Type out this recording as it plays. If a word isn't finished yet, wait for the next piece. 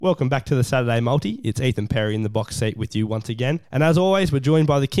Welcome back to the Saturday Multi. It's Ethan Perry in the box seat with you once again. And as always, we're joined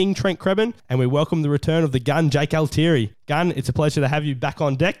by the King, Trent Crebin, and we welcome the return of the Gun, Jake Altieri. Gun, it's a pleasure to have you back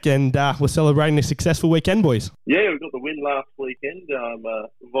on deck, and we're celebrating a successful weekend, boys. Yeah, we got the win last weekend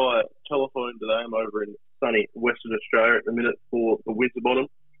via telephone today. I'm over in sunny Western Australia at the minute for the Winterbottom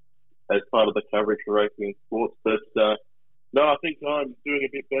as part of the coverage for racing and sports. But no, I think I'm doing a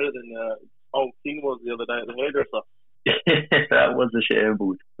bit better than old King was the other day at the hairdresser. That was a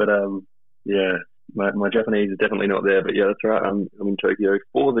shambles, but yeah, my Japanese is definitely not there. But yeah, that's right. I'm in Tokyo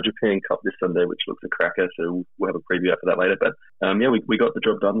for the Japan Cup this Sunday, which looks a cracker. So we'll have a preview after that later. But yeah, we got the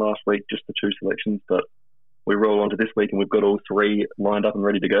job done last week, just the 2 selections. But we roll on to this week, and we've got all 3 lined up and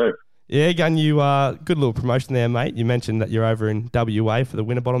ready to go. Yeah, Gun, you good little promotion there, mate. You mentioned that you're over in WA for the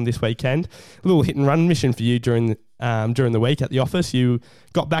Winterbottom this weekend. A little hit and run mission for you during the week at the office. You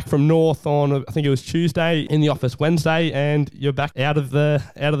got back from North on, I think it was Tuesday, in the office Wednesday, and you're back out of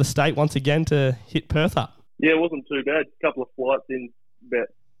the state once again to hit Perth up. Yeah, it wasn't too bad. A couple of flights in about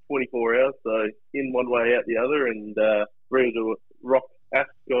 24 hours, so in one way, out the other, and ready to rock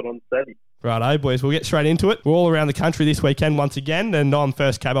Ascot on Saturday. Righto, boys, we'll get straight into it. We're all around the country this weekend once again, and I'm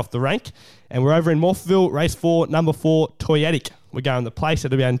first cab off the rank. And we're over in Morpheville, race 4, number 4, Toyetic. We're going the place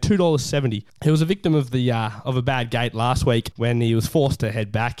at around $2.70. He was a victim of a bad gate last week when he was forced to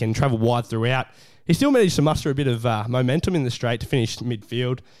head back and travel wide throughout. He still managed to muster a bit of momentum in the straight to finish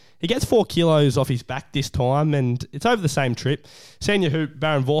midfield. He gets 4 kilos off his back this time, and it's over the same trip. Senior hoop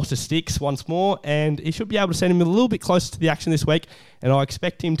Baron Vorster sticks once more, and he should be able to send him a little bit closer to the action this week, and I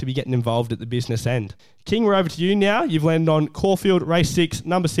expect him to be getting involved at the business end. King, we're over to you now. You've landed on Caulfield, race 6,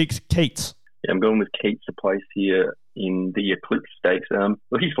 number 6, Keats. Yeah, I'm going with Keats to place here in the Eclipse Stakes.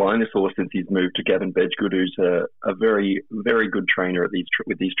 Look, he's flying this horse since he's moved to Gavin Bedgood, who's a very, very good trainer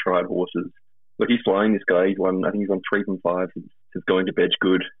with these tried horses. Look, he's flying this guy. I think he's won 3 from 5 since going to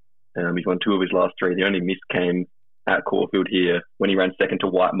Bedgood. He's won 2 of his last 3. The only miss came at Caulfield here when he ran second to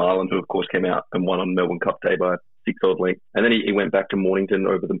White Marlin, who of course came out and won on Melbourne Cup Day by 6 odd lengths. And then he went back to Mornington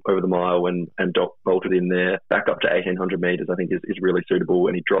over the mile and Doc bolted in there. Back up to 1,800 metres, I think is really suitable.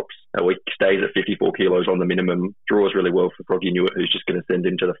 And he drops, he stays at 54 kilos on the minimum. Draws really well for Froggy Newitt, who's just going to send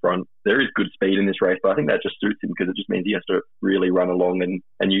him to the front. There is good speed in this race, but I think that just suits him because it just means he has to really run along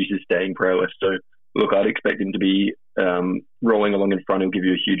and use his staying prowess. So look, I'd expect him to be rolling along in front. He'll give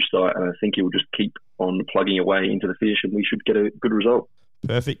you a huge sight, and I think he will just keep on plugging away into the fish, and we should get a good result.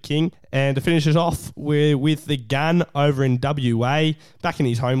 Perfect, King. And to finish us off, we're with the Gun over in WA, back in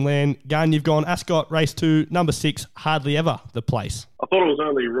his homeland. Gun, you've gone Ascot, race 2, number 6, Hardly Ever, the place. I thought it was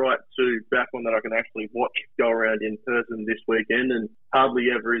only right to back one that I can actually watch go around in person this weekend, and Hardly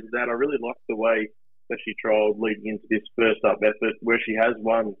Ever is that. I really like the way that she trialled leading into this first up effort, where she has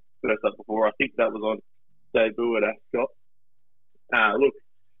won first up before. I think that was on debut at Ascot. Look,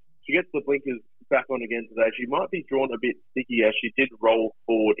 she gets the blinkers back on again today. She might be drawn a bit sticky as she did roll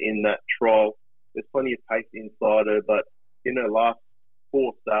forward in that trial. There's plenty of pace inside her, but in her last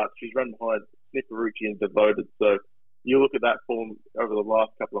 4 starts, she's run behind Snifferucci and Devoted. So you look at that form over the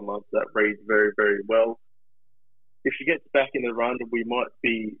last couple of months, that reads very, very well. If she gets back in the run, we might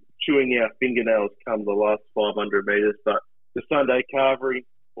be chewing our fingernails come the last 500 metres. But the Sunday Carvery,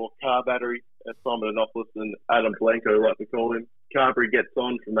 or Car Battery, as Simon Anopoulos and Adam Blanco like to call him. Carberry gets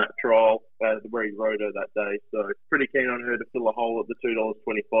on from that trial where he rode her that day. So pretty keen on her to fill a hole at the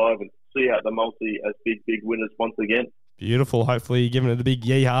 $2.25 and see out the multi as big winners once again. Beautiful. Hopefully you're giving it a big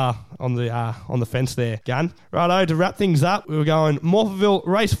yeehaw on the fence there, Gun. Righto, to wrap things up, we were going Morpheville,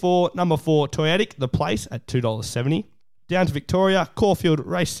 race 4, number 4, Toyetic, the place at $2.70. Down to Victoria, Caulfield,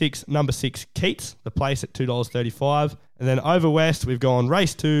 race 6, number 6, Keats, the place at $2.35. And then over west, we've gone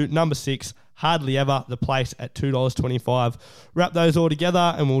race 2, number 6, Hardly Ever, the place at $2.25. Wrap those all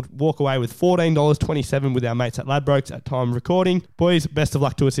together and we'll walk away with $14.27 with our mates at Ladbrokes at time of recording. Boys, best of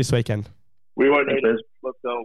luck to us this weekend. We won't need it.